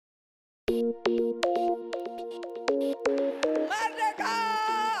Merdeka!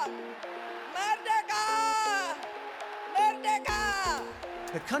 Merdeka! Merdeka!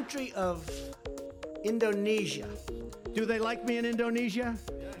 The country of Indonesia. Do they like me in Indonesia?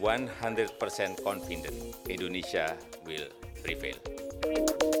 100% confident Indonesia will prevail.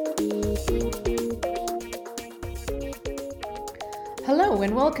 Hello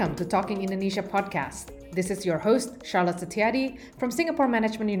and welcome to Talking Indonesia podcast. This is your host, Charlotte Setiadi from Singapore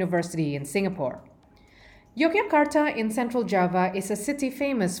Management University in Singapore. Yogyakarta in Central Java is a city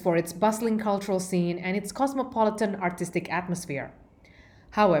famous for its bustling cultural scene and its cosmopolitan artistic atmosphere.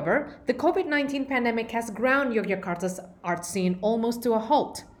 However, the COVID-19 pandemic has ground Yogyakarta's art scene almost to a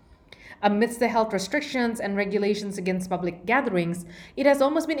halt. Amidst the health restrictions and regulations against public gatherings, it has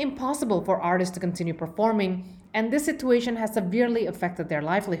almost been impossible for artists to continue performing, and this situation has severely affected their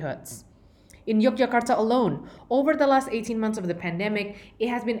livelihoods. In Yogyakarta alone, over the last 18 months of the pandemic, it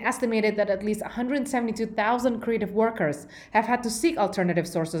has been estimated that at least 172,000 creative workers have had to seek alternative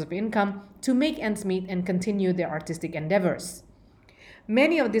sources of income to make ends meet and continue their artistic endeavors.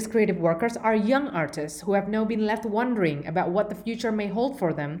 Many of these creative workers are young artists who have now been left wondering about what the future may hold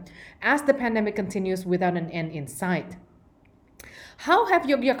for them as the pandemic continues without an end in sight. How have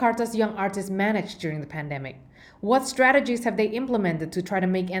Yogyakarta's young artists managed during the pandemic? What strategies have they implemented to try to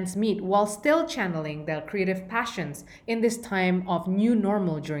make ends meet while still channeling their creative passions in this time of new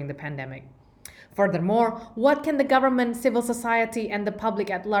normal during the pandemic? Furthermore, what can the government, civil society, and the public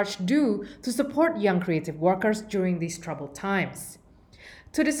at large do to support young creative workers during these troubled times?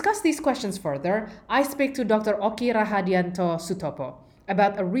 To discuss these questions further, I speak to Dr. Oki Rahadianto Sutopo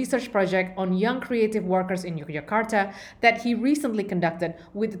about a research project on young creative workers in Yogyakarta that he recently conducted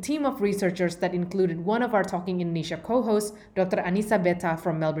with a team of researchers that included one of our Talking Indonesia co-hosts, Dr. Anissa Beta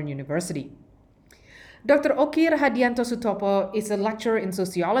from Melbourne University. Dr. Oki Rahadianto Sutopo is a lecturer in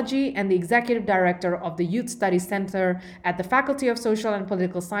sociology and the executive director of the Youth Studies Center at the Faculty of Social and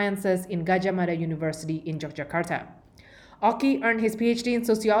Political Sciences in Gadjah Mada University in Yogyakarta. Oki earned his PhD in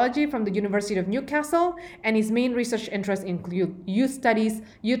sociology from the University of Newcastle, and his main research interests include youth studies,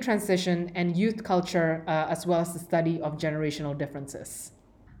 youth transition, and youth culture, as well as the study of generational differences.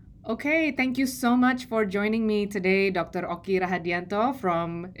 Okay, thank you so much for joining me today, Dr. Oki Rahadianto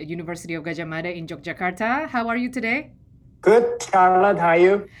from University of Gadjah Mada in Yogyakarta. How are you today? Good, Charlotte. How are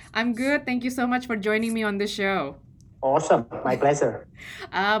you? I'm good. Thank you so much for joining me on this show. Awesome. My pleasure.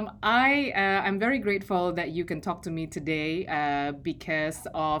 I'm very grateful that you can talk to me today because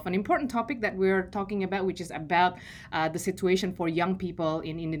of an important topic that we're talking about, which is about the situation for young people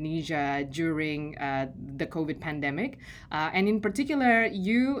in Indonesia during the COVID pandemic. And in particular,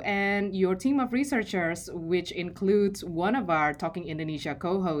 you and your team of researchers, which includes one of our Talking Indonesia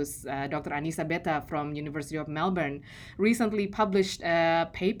co-hosts, Dr. Anissa Beta from University of Melbourne, recently published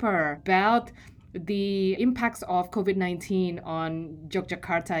a paper about the impacts of COVID-19 on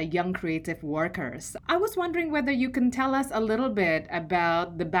Yogyakarta young creative workers. I was wondering whether you can tell us a little bit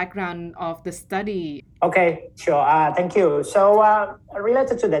about the background of the study. Okay, sure. Thank you. So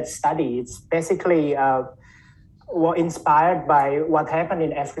related to that study, it's basically inspired by what happened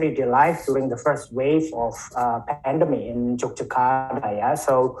in everyday life during the first wave of pandemic in Yogyakarta. Yeah?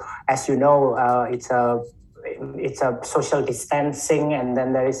 So as you know, it's a social distancing, and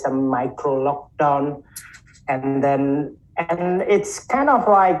then there is a micro lockdown, and it's kind of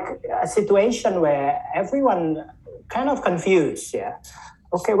like a situation where everyone kind of confused. Yeah,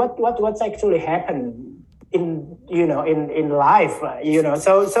 okay, what's actually happened in life?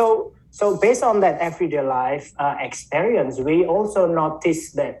 So based on that everyday life experience, we also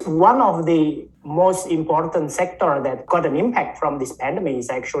noticed that one of the most important sector that got an impact from this pandemic is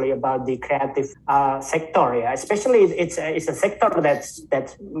actually about the creative sector. Yeah, especially it's a sector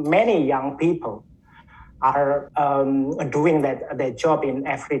that many young people are doing their job in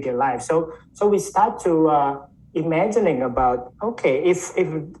everyday life. So we start to imagining about, okay, if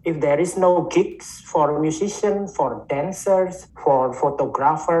there is no gigs for musicians, for dancers, for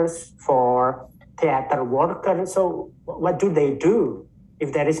photographers, for theater workers, so what do they do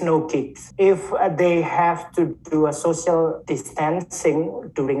if there is no gigs? If they have to do a social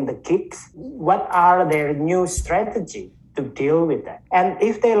distancing during the gigs, what are their new strategy to deal with that? And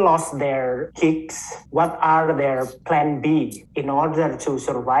if they lost their gigs, what are their plan B in order to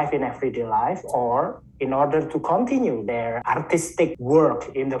survive in everyday life or in order to continue their artistic work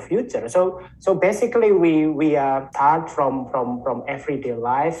in the future? So basically, we start from everyday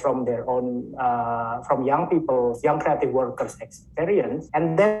life, from their own, from young creative workers' experience,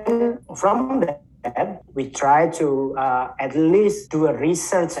 and then from that we try to at least do a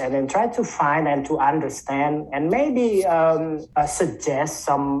research and then try to find and to understand and maybe suggest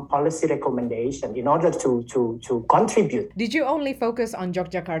some policy recommendation in order to contribute. Did you only focus on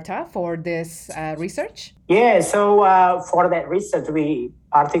Yogyakarta for this research? Yeah, so for that research, we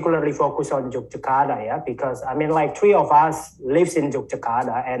particularly focus on Yogyakarta, because like 3 of us lives in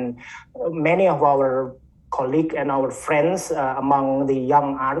Yogyakarta, and many of our colleagues and our friends among the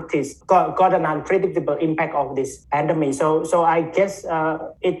young artists got an unpredictable impact of this pandemic. So I guess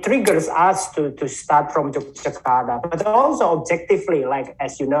it triggers us to start from Yogyakarta, but also objectively, like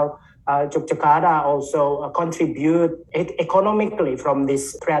as you know, Yogyakarta also contribute economically from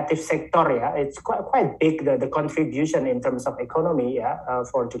this creative sector. Yeah, it's quite big, the contribution in terms of economy.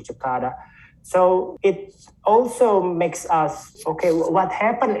 For Yogyakarta. So it also makes us what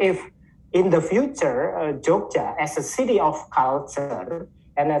happens if in the future Jogja as a city of culture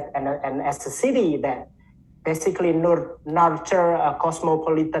and as a city that basically nurture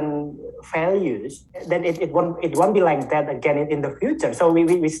cosmopolitan values, then it won't be like that again in the future. So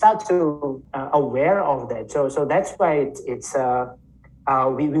we start to aware of that. So that's why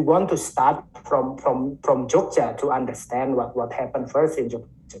we want to start from Jogja to understand what happened first in Jogja.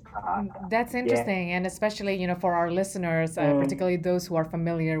 That's interesting, and especially for our listeners, particularly those who are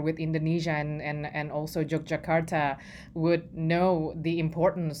familiar with Indonesia and also Yogyakarta, would know the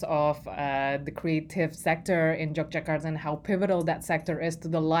importance of the creative sector in Yogyakarta and how pivotal that sector is to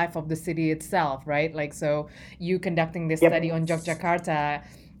the life of the city itself, right? Like, so you conducting this study on Yogyakarta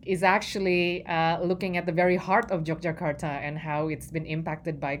is actually looking at the very heart of Yogyakarta and how it's been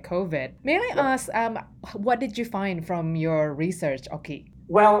impacted by COVID. May I ask, what did you find from your research, Oki?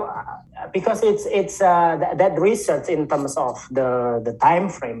 Well, because it's that research in terms of the time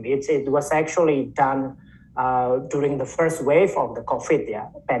frame, it was actually done during the first wave of the COVID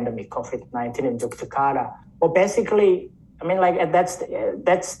pandemic, COVID-19 in Yogyakarta. Well, basically,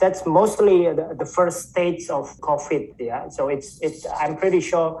 that's mostly the first stage of COVID. Yeah, so it's I'm pretty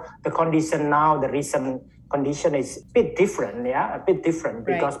sure the condition now, the recent condition is a bit different. Yeah, a bit different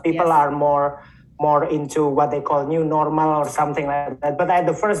because people are more into what they call new normal or something like that. But at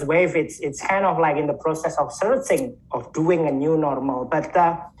the first wave, it's kind of like in the process of searching, of doing a new normal. But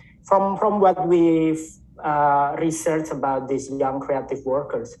from what we've researched about these young creative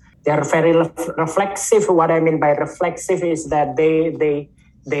workers, they are very reflexive. What I mean by reflexive is that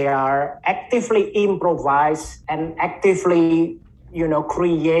they are actively improvise and actively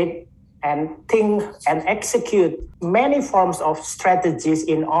create and think and execute many forms of strategies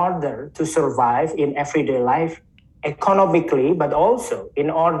in order to survive in everyday life economically, but also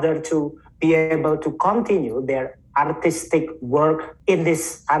in order to be able to continue their artistic work in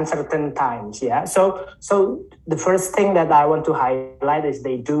these uncertain times. Yeah. So the first thing that I want to highlight is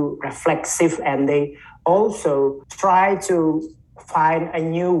they do reflexive, and they also try to find a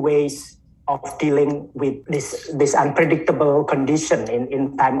new ways of dealing with this unpredictable condition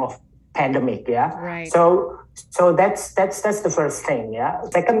in time of pandemic. Yeah. Right. So that's the first thing. Yeah.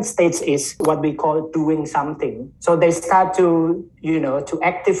 Second stage is what we call doing something. So they start to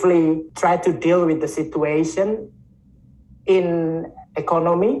actively try to deal with the situation in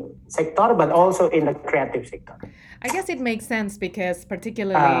economy sector, but also in the creative sector. I guess it makes sense because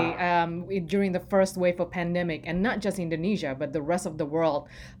particularly during the first wave of pandemic, and not just Indonesia, but the rest of the world,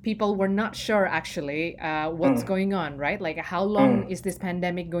 people were not sure actually what's going on, right? Like how long is this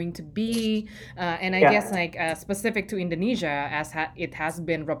pandemic going to be? And I guess like specific to Indonesia, as it has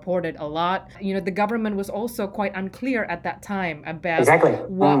been reported a lot, the government was also quite unclear at that time about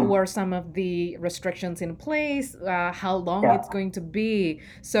what were some of the restrictions in place, how long it's going to be.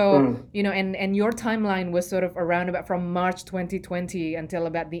 So, and your timeline was sort of around about from March 2020 until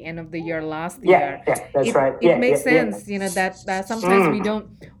about the end of the year last year. Yeah, that's right. It makes sense, that sometimes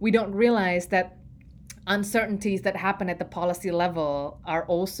we don't realize that uncertainties that happen at the policy level are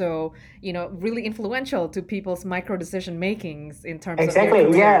also, really influential to people's micro decision makings in terms of their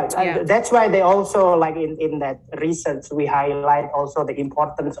career. That's why they also, like in that research, we highlight also the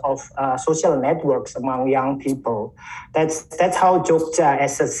importance of social networks among young people. That's how Jogja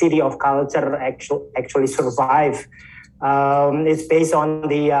as a city of culture actually survive. It's based on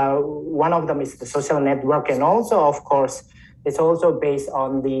the one of them is the social network, and also of course it's also based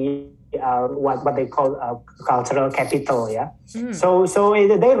on the what they call cultural capital. So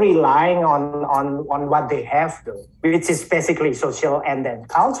they're relying on what they have though, which is basically social and then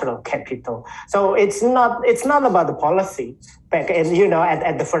cultural capital. So it's not about the policy. And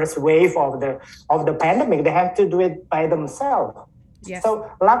at the first wave of the pandemic, they have to do it by themselves. Yes.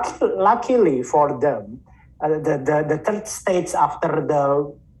 So luckily for them, the third stage after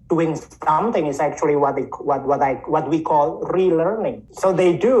the doing something is actually what we call relearning. So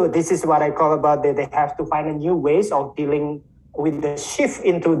they do. This is what I call about they have to find a new ways of dealing with the shift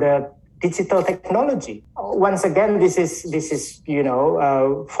into the digital technology. Once again, this is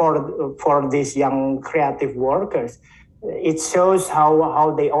for these young creative workers, it shows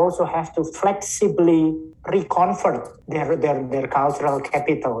how they also have to flexibly reconvert their cultural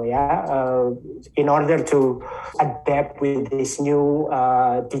capital, in order to adapt with this new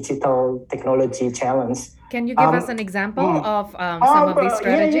digital technology challenge. Can you give us an example of some of these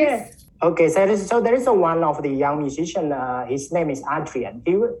strategies? Yeah. Okay, so there is one of the young musician. His name is Adrian.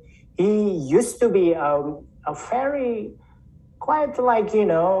 He used to be a very quite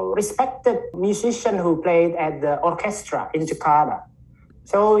respected musician who played at the orchestra in Jakarta.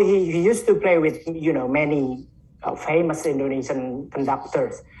 So he used to play with many famous Indonesian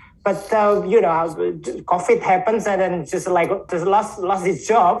conductors. But COVID happens and then just lost his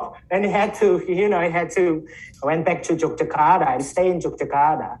job, and he had to went back to Yogyakarta and stay in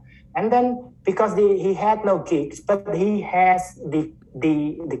Yogyakarta. And then because he had no gigs, but he has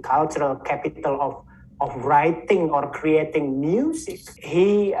the cultural capital of writing or creating music.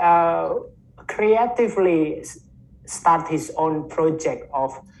 He creatively start his own project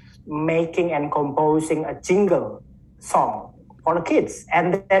of making and composing a jingle song for the kids,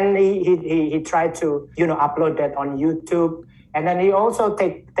 and then he tried to upload that on YouTube, and then he also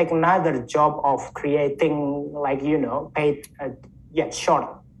take another job of creating paid short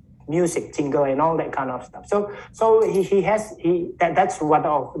music jingle and all that kind of stuff. So that's one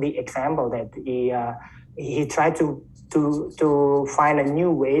of the example that he tried to find a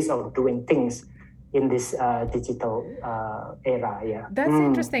new ways of doing things in this digital era. Yeah, that's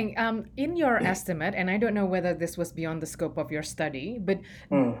interesting. In your estimate, and I don't know whether this was beyond the scope of your study, but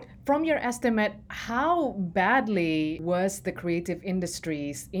from your estimate, how badly was the creative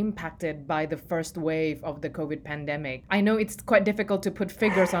industries impacted by the first wave of the COVID pandemic? I know it's quite difficult to put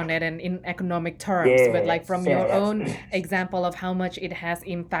figures on it and in economic terms, but from your own example of how much it has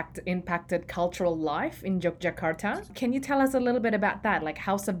impacted cultural life in Yogyakarta, can you tell us a little bit about that? Like,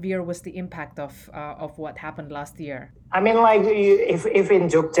 how severe was the impact of what happened last year? I mean, if in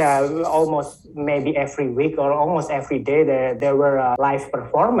Jogja, almost maybe every week or almost every day there were live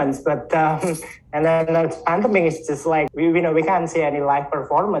performance, but and then the pandemic is just we can't see any live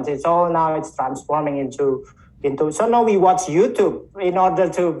performance. It's transforming into. So now we watch YouTube in order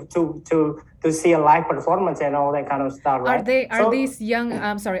to see a live performance and all that kind of stuff. Right? Are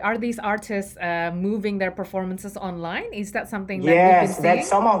these artists moving their performances online? Is that something that yes, you've been seeing? That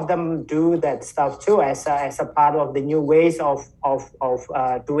some of them do that stuff too as a part of the new ways of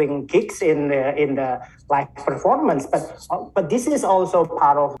doing gigs in the live performance. But this is also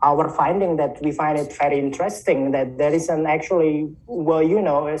part of our finding that we find it very interesting that there is a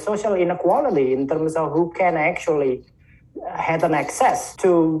social inequality in terms of who can actually had an access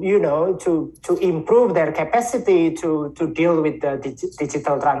to improve their capacity to deal with the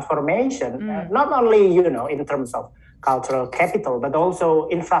digital transformation, not only in terms of cultural capital but also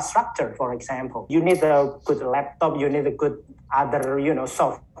infrastructure. For example, you need a good laptop, you need a good other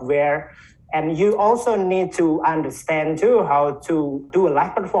software, and you also need to understand too how to do a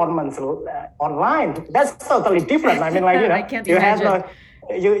live performance online. That's totally different. I mean, I can't imagine.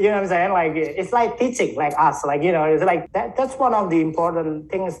 You know what I'm saying? It's like teaching, like us, it's like that. That's one of the important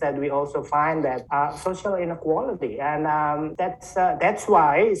things that we also find, that social inequality, and that's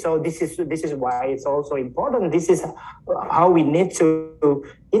why. So this is why it's also important. This is how we need to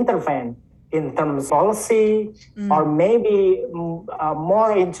intervene in terms of policy, or maybe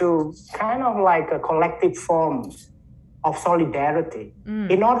more into kind of like a collective forms of solidarity,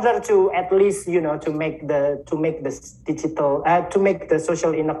 in order to at least to make the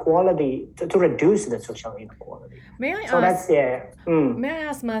social inequality to reduce the social inequality. May I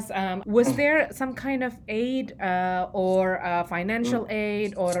ask, Mas, was there some kind of aid or financial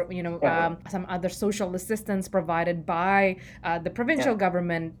aid or some other social assistance provided by the provincial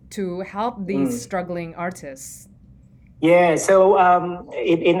government to help these struggling artists? Yeah, so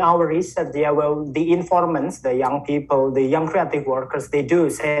in our research, the informants, the young people, the young creative workers, they do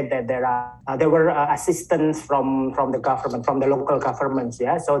say that there were assistance from the government, from the local governments.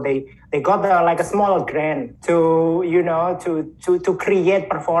 Yeah, so they got a small grant to create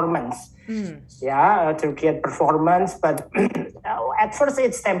performance. To create performance, but at first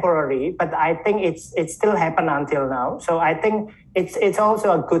it's temporary, but I think it's still happened until now. So I think it's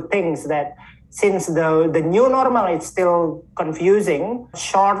also a good thing that, since the new normal is still confusing,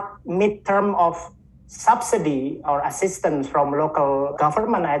 short, mid-term of subsidy or assistance from local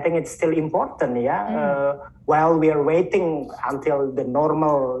government, I think it's still important, while we are waiting until the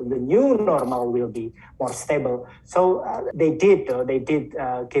new normal will be more stable. So they did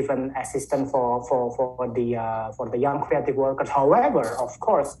give an assistance for the young creative workers. However, of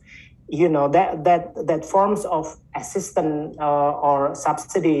course, that forms of assistance or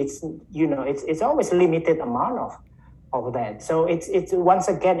subsidy, it's always limited amount of that. So it's once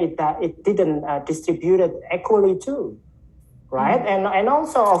again it didn't distribute it equally too, right? And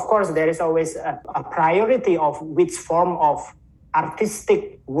also, of course, there is always a priority of which form of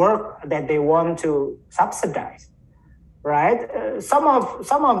artistic work that they want to subsidize, right? Some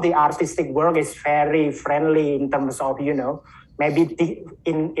of the artistic work is very friendly in terms of maybe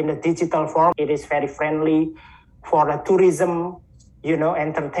in a digital form it is very friendly for a tourism,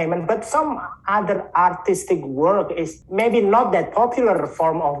 entertainment, but some other artistic work is maybe not that popular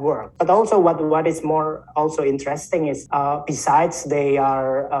form of work. But also what is more also interesting is besides they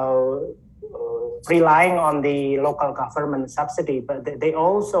are relying on the local government subsidy, but they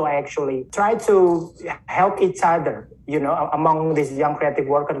also actually try to help each other, among these young creative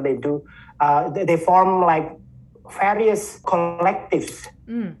workers. They form like various collectives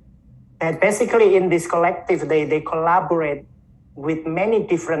that basically in this collective they collaborate with many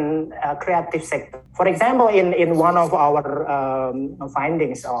different creative sectors. For example, in one of our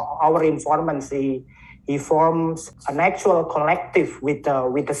findings, our informants, he forms an actual collective with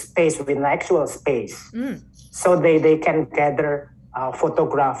a space, with an actual space. So they can gather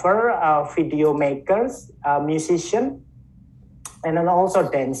photographer, video makers, musician, and then also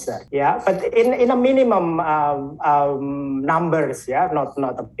dancer, but in a minimum numbers,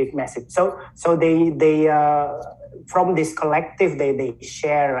 not a big massive. So they from this collective they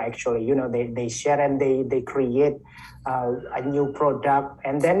share actually, they share and they create a new product,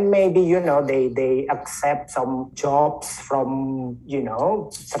 and then maybe they accept some jobs from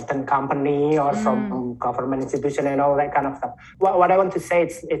certain company or from government institution and all that kind of stuff. What I want to say,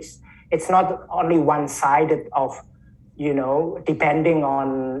 it's not only one-sided of depend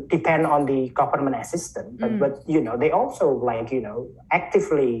on the government assistance, but they also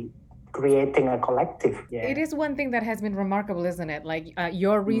actively creating a collective. It is one thing that has been remarkable, isn't it? Like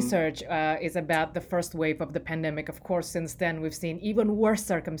your research is about the first wave of the pandemic. Of course, since then we've seen even worse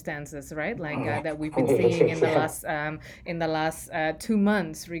circumstances, right? Like that we've been seeing in the last 2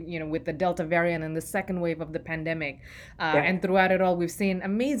 months, with the Delta variant and the second wave of the pandemic. And throughout it all, we've seen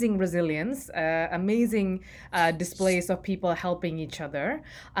amazing resilience, amazing displays of people helping each other.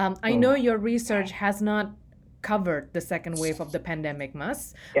 I know your research has not covered the second wave of the pandemic,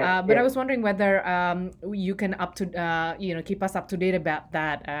 but I was wondering whether you can keep us up to date about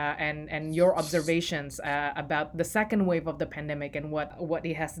that and your observations about the second wave of the pandemic and what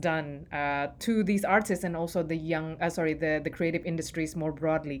it has done to these artists and also the creative industries more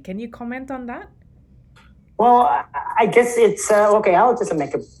broadly. Can you comment on that? Well, I guess it's okay. I'll just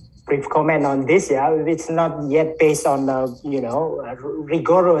make a brief comment on this. It's not yet based on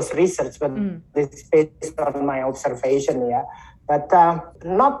rigorous research, but it's based on my observation. But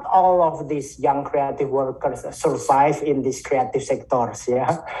not all of these young creative workers survive in these creative sectors.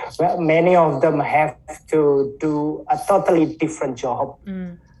 Well, many of them have to do a totally different job.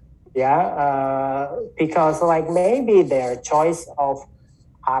 Because maybe their choice of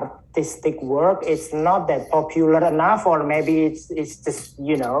artistic work is not that popular enough, or maybe it's just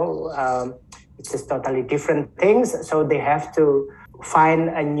it's just totally different things. So they have to find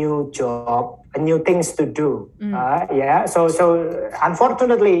a new job, new things to do. So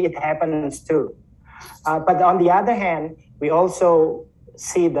unfortunately it happens too. But on the other hand, we also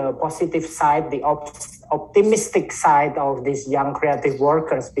see the positive side, the optimistic side of these young creative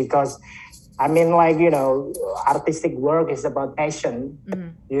workers, because artistic work is about passion,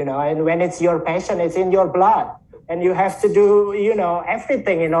 and when it's your passion, it's in your blood, and you have to do,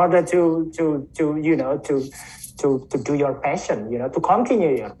 everything in order to do your passion, to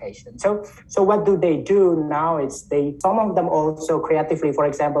continue your passion. So what do they do now? It's some of them also creatively, for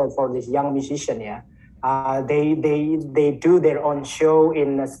example, for this young musician, they do their own show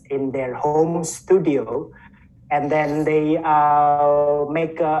in their home studio. And then they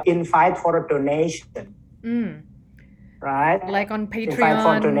make an invite for a donation, right? Like on Patreon, invite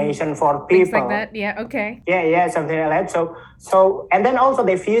for donation for people, things like that. Yeah, okay. Yeah, something like that. So, and then also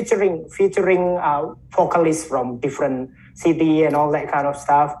they featuring vocalists from different city and all that kind of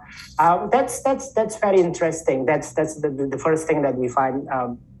stuff. That's very interesting. That's the first thing that we find.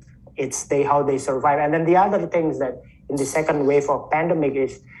 It's how they survive, and then the other things that in the second wave of pandemic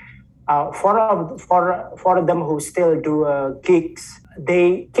is. For them who still do gigs,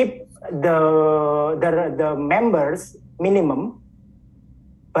 they keep the members minimum,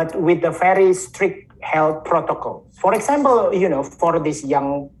 but with a very strict health protocol. For example, for this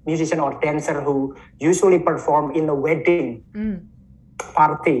young musician or dancer who usually perform in a wedding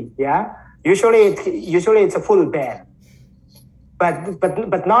party, usually it's a full band.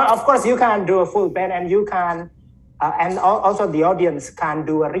 But not, of course, you can do a full band, and you can, and also the audience can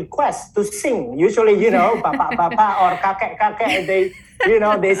do a request to sing. Usually, bapak or kakek,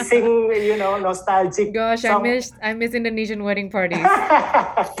 they sing, nostalgic. Gosh, song. I miss Indonesian wedding parties.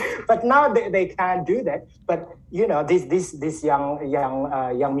 But now they can't do that. But this young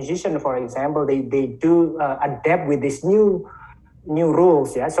musician, for example, they do adapt with these new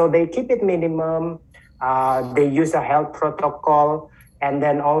rules. So they keep it minimum. They use a health protocol, and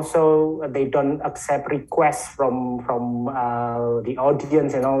then also they don't accept requests from the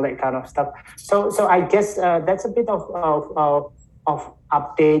audience and all that kind of stuff. So I guess that's a bit of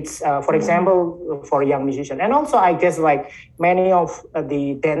updates, for example, for young musicians. And also I guess like many of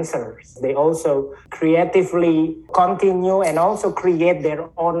the dancers, they also creatively continue and also create their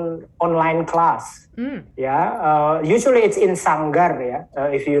own online class. Usually it's in Sanggar,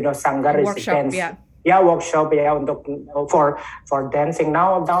 if you know Sanggar is dance. Workshop, for dancing.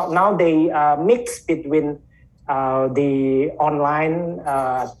 Now they mix between the online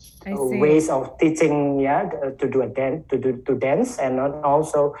ways of teaching, to do to dance, and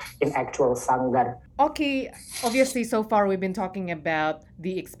also in actual Sanggar. Okay, obviously so far we've been talking about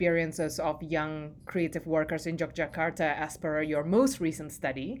the experiences of young creative workers in Yogyakarta as per your most recent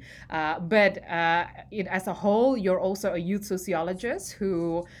study. But as a whole, you're also a youth sociologist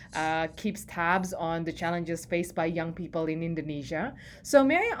who keeps tabs on the challenges faced by young people in Indonesia. So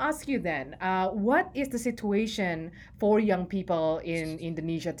may I ask you then, what is the situation for young people in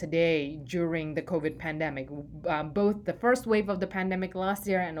Indonesia today during the COVID pandemic? Both the first wave of the pandemic last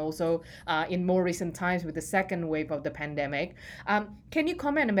year and also in more recent times with the second wave of the pandemic. Can you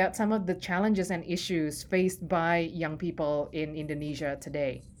comment about some of the challenges and issues faced by young people in Indonesia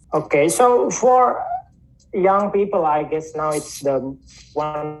today? Okay, so for young people, I guess now it's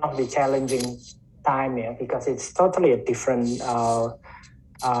one of the challenging time, because it's totally a different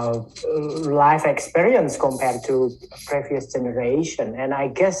life experience compared to previous generation. And I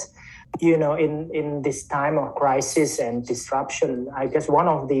guess in this time of crisis and disruption, I guess one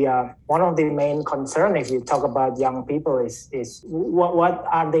of the main concern, if you talk about young people, is what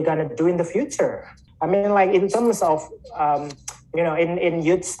are they gonna do in the future? I mean, like in terms of in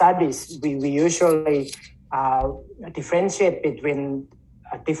youth studies, we usually differentiate between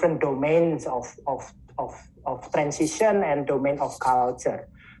different domains of transition and domain of culture.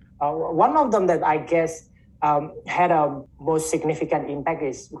 One of them that I guess had a most significant impact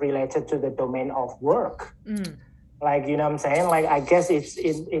is related to the domain of work. Like, what I'm saying? Like, I guess it's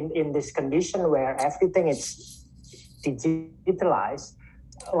in this condition where everything is digitalized.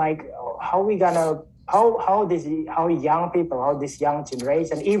 Like, how young people, how this young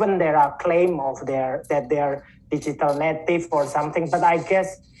generation, even there are claim that they're digital native or something, but I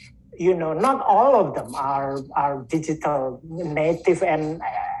guess not all of them are digital native and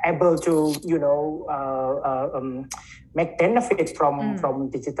able to make benefit from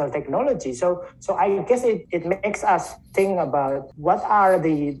digital technology. So I guess it makes us think about what are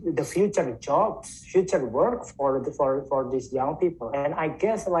the future jobs, future work for these young people. And I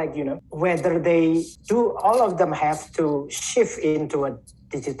guess whether they do, all of them have to shift into a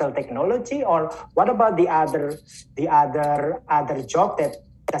digital technology, or what about the other job that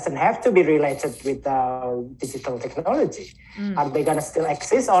doesn't have to be related with digital technology? Are they gonna still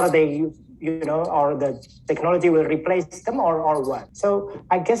exist, or they or the technology will replace them, or what? So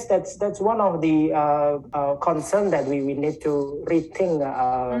I guess that's one of the concern that we need to rethink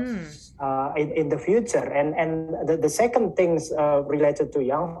in the future. And the second things related to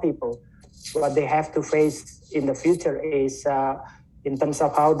young people, what they have to face in the future is in terms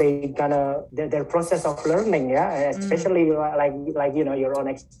of how they gonna their process of learning, especially like your own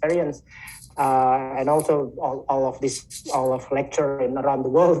experience, and also all of lecturing around the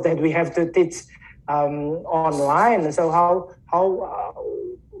world that we have to teach online. So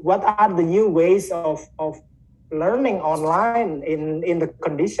what are the new ways of learning online in the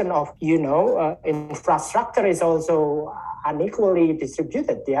condition of infrastructure is also unequally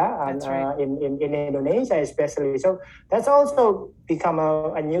distributed, and right. in Indonesia especially. So that's also become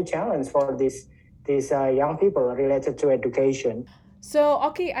a new challenge for these young people related to education. So,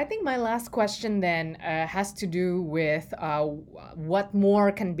 okay, I think my last question then has to do with what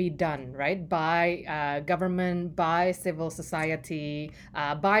more can be done, right, by government, by civil society,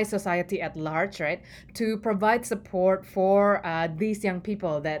 by society at large, right, to provide support for these young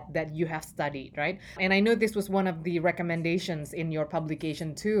people that you have studied, right? And I know this was one of the recommendations in your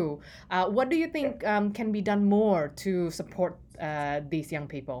publication too. What do you think can be done more to support these young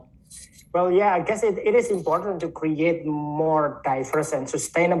people? Well, yeah, I guess it is important to create more diverse and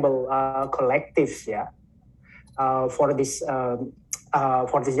sustainable collectives, for this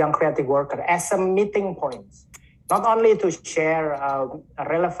young creative worker as a meeting point, not only to share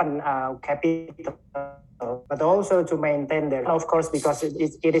relevant capital, but also to maintain their. Of course, because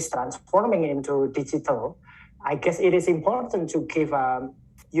it is transforming into digital, I guess it is important to give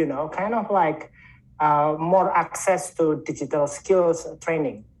kind of like more access to digital skills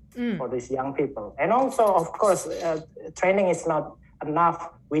training for these young people. And also, of course, training is not enough.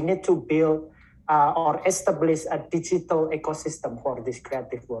 We need to build or establish a digital ecosystem for this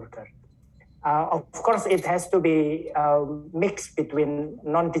creative worker. Of course, it has to be mixed between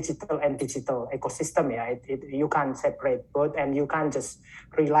non-digital and digital ecosystem. Yeah, you can't separate both, and you can't just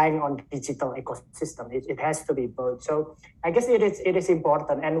relying on digital ecosystem. It has to be both. So I guess it is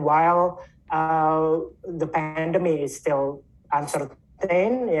important. And while the pandemic is still uncertain,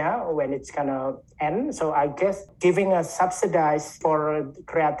 when it's gonna end. So I guess giving a subsidize for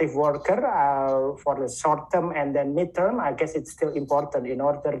creative worker for the short term and then midterm, I guess it's still important in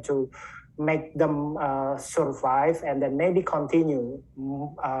order to make them survive and then maybe continue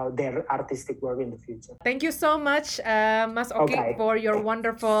their artistic work in the future. Thank you so much, Mas Oki, for your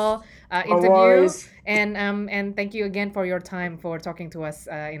wonderful interview, and thank you again for your time for talking to us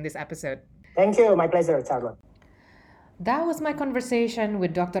in this episode. Thank you, my pleasure, Charlotte. That was my conversation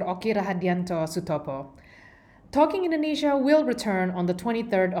with Dr. Oki Rahadianto Sutopo. Talking Indonesia will return on the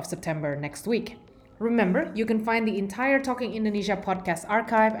 23rd of September next week. Remember, you can find the entire Talking Indonesia podcast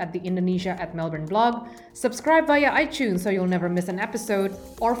archive at the Indonesia at Melbourne blog, subscribe via iTunes so you'll never miss an episode,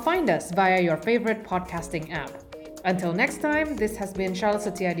 or find us via your favorite podcasting app. Until next time, this has been Charlotte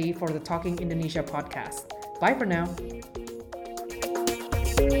Setiadi for the Talking Indonesia podcast. Bye for now.